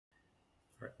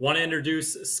right. Want to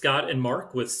introduce Scott and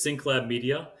Mark with SyncLab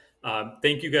Media.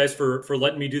 Thank you guys for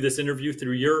letting me do this interview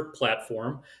through your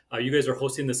platform. You guys are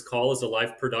hosting this call as a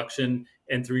live production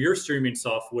and through your streaming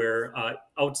software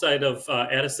outside of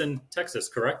Addison, Texas,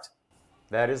 correct?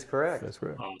 That is correct. That's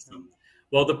correct. Awesome.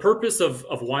 Well, the purpose of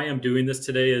why I'm doing this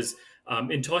today is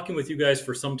in talking with you guys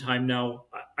for some time now,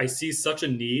 I see such a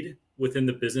need within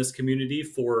the business community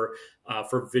for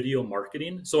video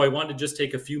marketing. So I wanted to just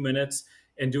take a few minutes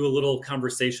and do a little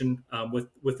conversation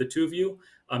with the two of you,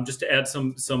 just to add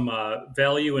some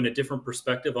value and a different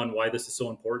perspective on why this is so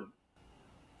important.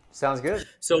 Sounds good.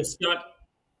 So Scott,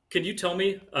 can you tell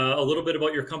me a little bit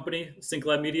about your company,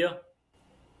 SyncLab Media?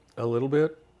 A little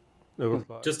bit?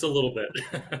 Just a little bit.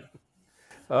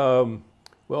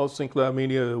 Well, SyncLab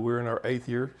Media, we're in our 8th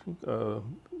year.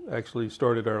 Actually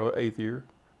started our 8th year.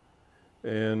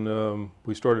 And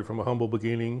we started from a humble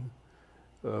beginning,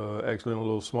 actually in a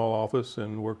little small office,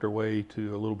 and worked our way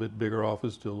to a little bit bigger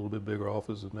office, to a little bit bigger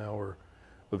office, and now we're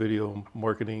a video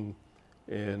marketing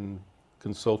and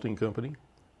consulting company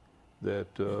that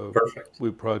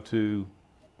we try to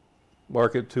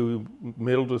market to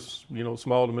middle to,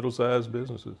 small to middle-sized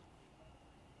businesses.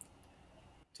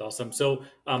 It's awesome. So,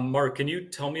 Mark, can you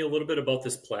tell me a little bit about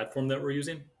this platform that we're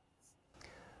using?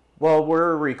 Well,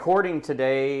 we're recording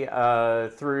today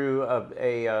through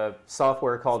a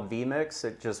software called vMix.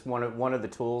 It's just one of the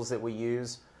tools that we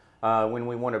use when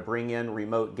we want to bring in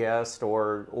remote guests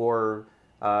or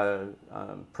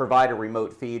provide a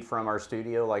remote feed from our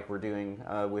studio, like we're doing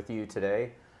with you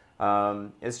today.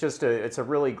 It's a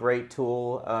really great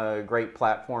tool, great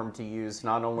platform to use,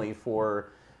 not only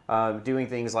for doing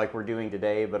things like we're doing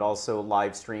today, but also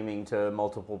live streaming to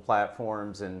multiple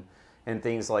platforms and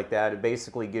things like that. It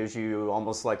basically gives you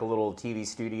almost like a little TV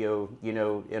studio,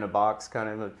 in a box kind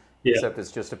of, except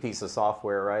it's just a piece of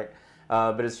software, right?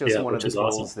 But it's just one of the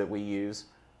tools that we use.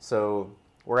 So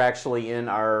we're actually in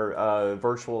our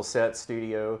virtual set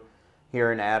studio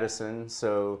here in Addison.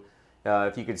 So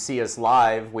if you could see us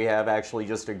live, we have actually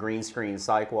just a green screen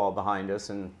cyc wall behind us.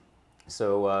 And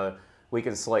so we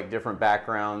can select different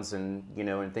backgrounds and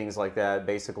and things like that.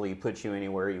 Basically, put you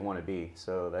anywhere you want to be.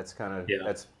 So that's kind of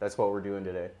that's what we're doing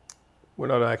today. We're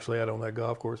not actually out on that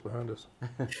golf course behind us.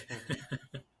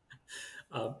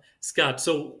 Scott,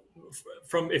 so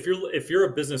if you're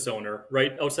a business owner,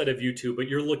 right, outside of YouTube, but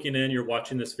you're looking in, you're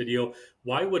watching this video,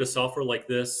 why would a software like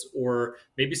this, or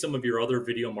maybe some of your other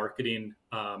video marketing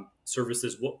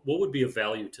services, what would be of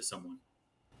value to someone?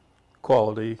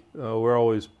 Quality. We're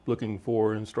always looking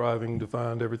for and striving to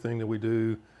find everything that we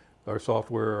do, our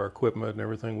software, our equipment, and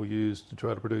everything we use to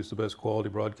try to produce the best quality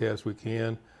broadcast we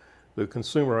can. The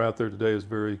consumer out there today is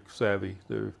very savvy.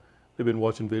 They've been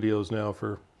watching videos now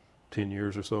for 10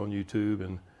 years or so on YouTube,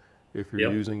 and if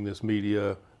you're using this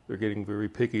media, they're getting very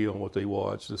picky on what they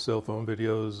watch. The cell phone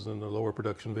videos and the lower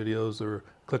production videos, they're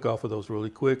click off of those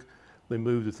really quick. They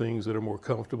move to things that are more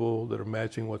comfortable, that are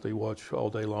matching what they watch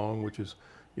all day long, which is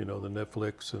the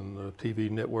Netflix and the TV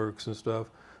networks and stuff.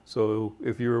 So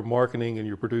if you're marketing and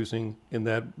you're producing in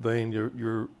that vein,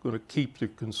 you're going to keep the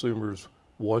consumers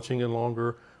watching it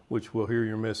longer, which will hear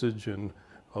your message and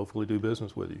hopefully do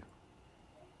business with you.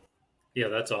 Yeah,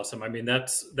 that's awesome. I mean,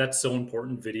 that's so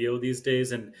important, video these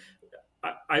days. And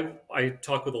I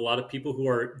talk with a lot of people who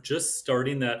are just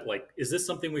starting that, like, is this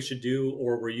something we should do?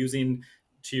 Or we're using,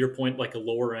 to your point, like a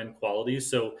lower end quality.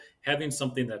 So having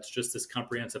something that's just this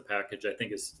comprehensive package, I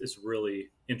think is really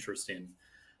interesting.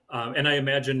 And I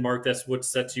imagine, Mark, that's what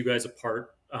sets you guys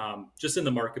apart just in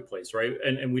the marketplace, right?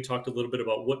 And we talked a little bit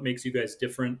about what makes you guys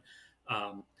different.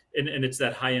 And it's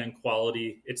that high end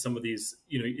quality. It's some of these,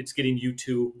 it's getting you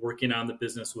two working on the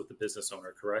business with the business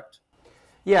owner, correct?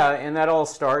 Yeah, and that all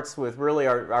starts with really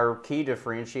our key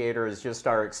differentiator is just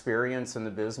our experience in the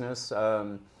business.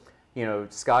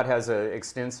 Scott has an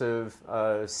extensive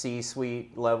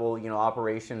C-suite level,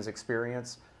 operations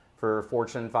experience for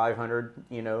Fortune 500,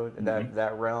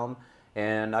 that realm.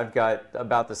 And I've got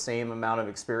about the same amount of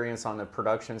experience on the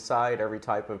production side, every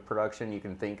type of production you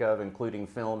can think of, including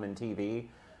film and TV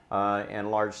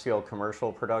and large-scale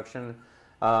commercial production.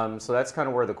 So that's kind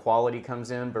of where the quality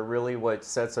comes in, but really what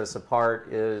sets us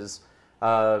apart is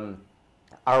our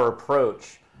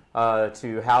approach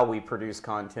to how we produce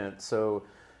content. So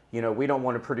we don't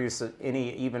want to produce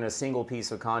even a single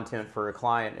piece of content for a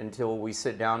client until we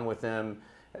sit down with them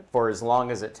for as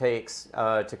long as it takes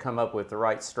to come up with the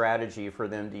right strategy for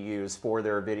them to use for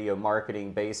their video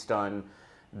marketing based on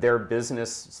their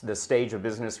business, the stage of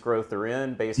business growth they're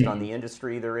in, based on the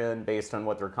industry they're in, based on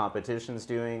what their competition's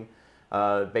doing,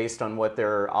 based on what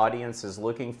their audience is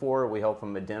looking for. We help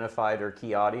them identify their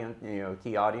key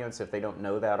audience if they don't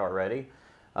know that already.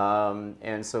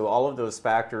 And so all of those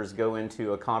factors go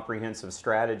into a comprehensive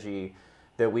strategy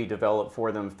that we develop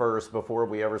for them first before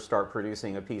we ever start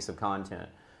producing a piece of content.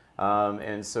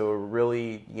 And so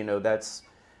really,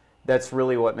 that's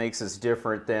really what makes us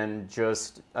different than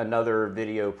just another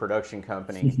video production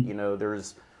company.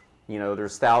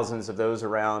 There's thousands of those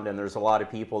around, and there's a lot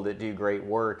of people that do great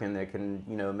work and that can,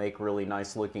 make really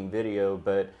nice looking video.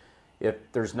 But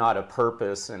if there's not a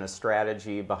purpose and a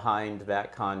strategy behind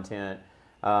that content,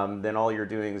 then all you're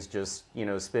doing is just,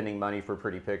 spending money for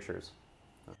pretty pictures.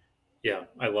 Yeah,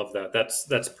 I love that.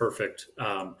 That's perfect.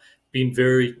 Being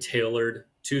very tailored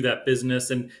to that business,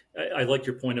 and I like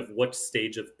your point of what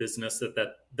stage of business that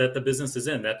the business is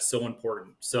in. That's so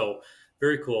important. So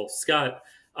very cool, Scott.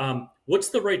 What's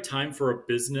the right time for a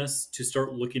business to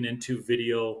start looking into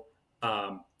video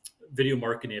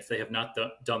marketing if they have not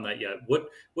done that yet?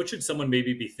 What should someone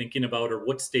maybe be thinking about, or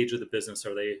what stage of the business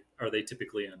are they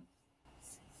typically in?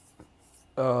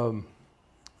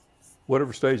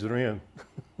 Whatever stage they're in.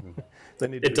 They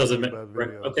need to It doesn't think matter. about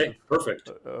videos. Okay, perfect.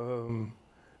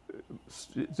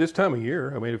 This time of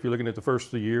year, I mean, if you're looking at the first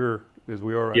of the year as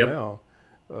we are right Yep. now,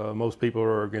 most people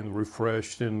are again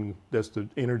refreshed, and that's the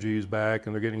energy is back,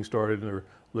 and they're getting started, and they're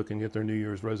looking at their New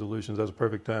Year's resolutions. That's a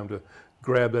perfect time to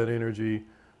grab that energy,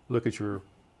 look at your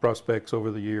prospects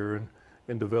over the year,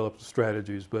 and develop the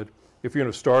strategies. But if you're in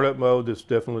a startup mode, that's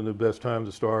definitely the best time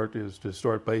to start, is to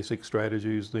start basic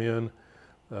strategies then.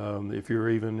 If you're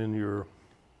even in your,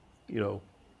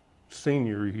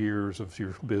 senior years of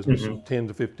your business, 10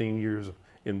 to 15 years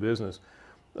in business,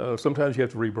 sometimes you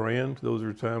have to rebrand. Those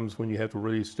are times when you have to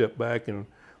really step back and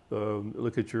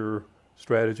look at your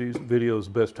strategies. Video is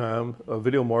the best time.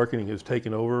 Video marketing has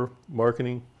taken over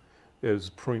marketing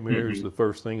as premier is the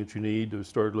first thing that you need to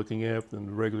start looking at, and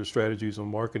the regular strategies on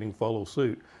marketing follow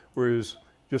suit. Whereas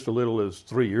just a little as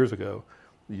 3 years ago,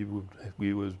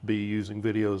 we would be using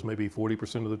videos maybe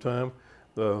 40% of the time.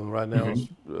 Right now,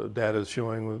 data is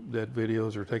showing that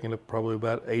videos are taking up probably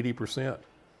about 80%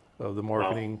 of the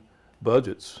marketing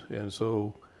budgets. And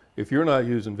so if you're not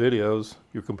using videos,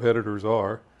 your competitors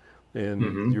are,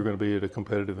 and you're going to be at a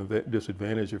competitive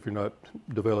disadvantage if you're not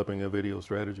developing a video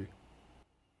strategy.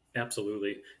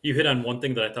 Absolutely. You hit on one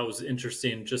thing that I thought was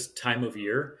interesting, just time of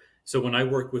year. So when I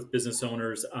work with business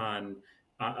owners on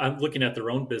looking at their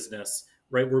own business,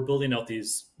 right, we're building out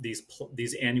these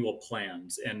annual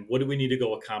plans, and what do we need to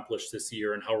go accomplish this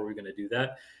year, and how are we going to do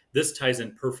that? This ties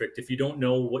in perfect. If you don't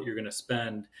know what you're going to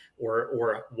spend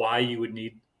or why you would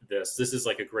need this is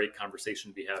like a great conversation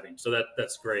to be having. So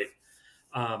that's great.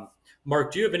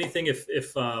 Mark, do you have anything,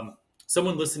 if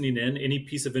someone listening in, any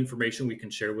piece of information we can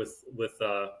share with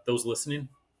those listening?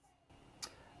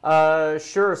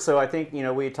 Sure. So I think,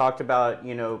 we talked about,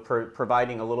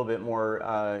 providing a little bit more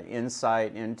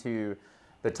insight into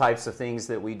the types of things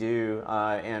that we do,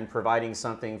 and providing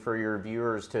something for your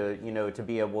viewers to, to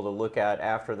be able to look at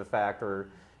after the fact, or,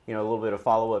 a little bit of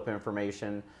follow-up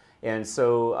information. And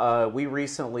so we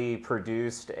recently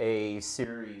produced a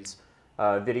series,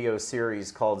 video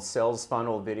series called Sales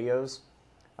Funnel Videos.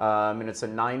 And it's a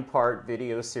 9-part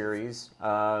video series.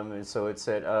 And so it's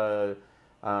at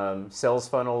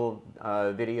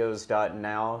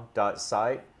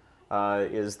salesfunnelvideos.now.site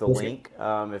is the link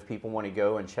if people want to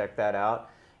go and check that out.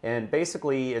 And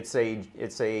basically, it's a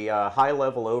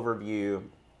high-level overview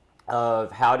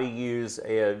of how to use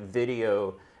a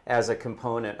video as a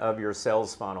component of your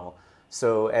sales funnel.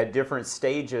 So at different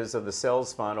stages of the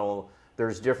sales funnel,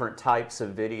 there's different types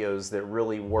of videos that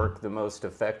really work the most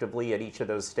effectively at each of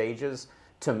those stages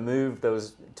to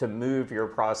move your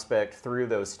prospect through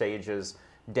those stages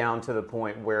down to the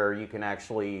point where you can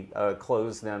actually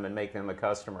close them and make them a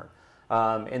customer.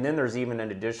 And then there's even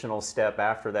an additional step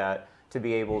after that to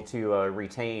be able to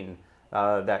retain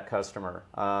that customer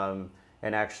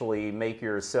and actually make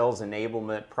your sales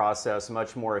enablement process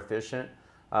much more efficient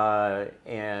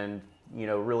and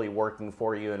really working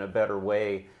for you in a better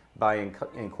way by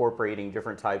incorporating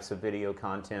different types of video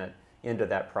content into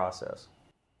that process.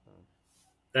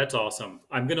 That's awesome.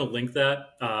 I'm going to link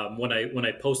that when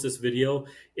I post this video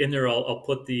in there. I'll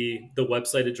put the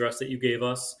website address that you gave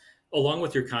us along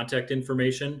with your contact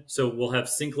information. So we'll have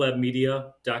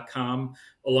synclabmedia.com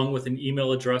along with an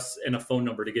email address and a phone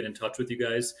number to get in touch with you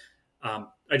guys.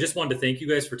 I just wanted to thank you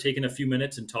guys for taking a few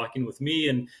minutes and talking with me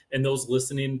and those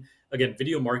listening. Again,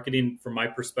 video marketing from my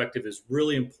perspective is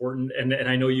really important. And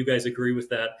I know you guys agree with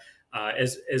that.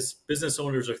 As business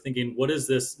owners are thinking, what is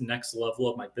this next level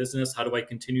of my business? How do I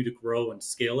continue to grow and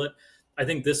scale it? I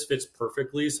think this fits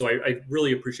perfectly. So I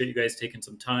really appreciate you guys taking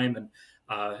some time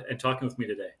and talking with me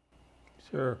today.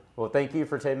 Sure. Well, thank you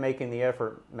for making the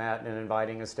effort, Matt, and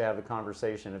inviting us to have a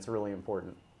conversation. It's really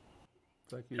important.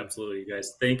 Thank you. Absolutely, you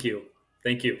guys. Thank you.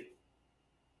 Thank you.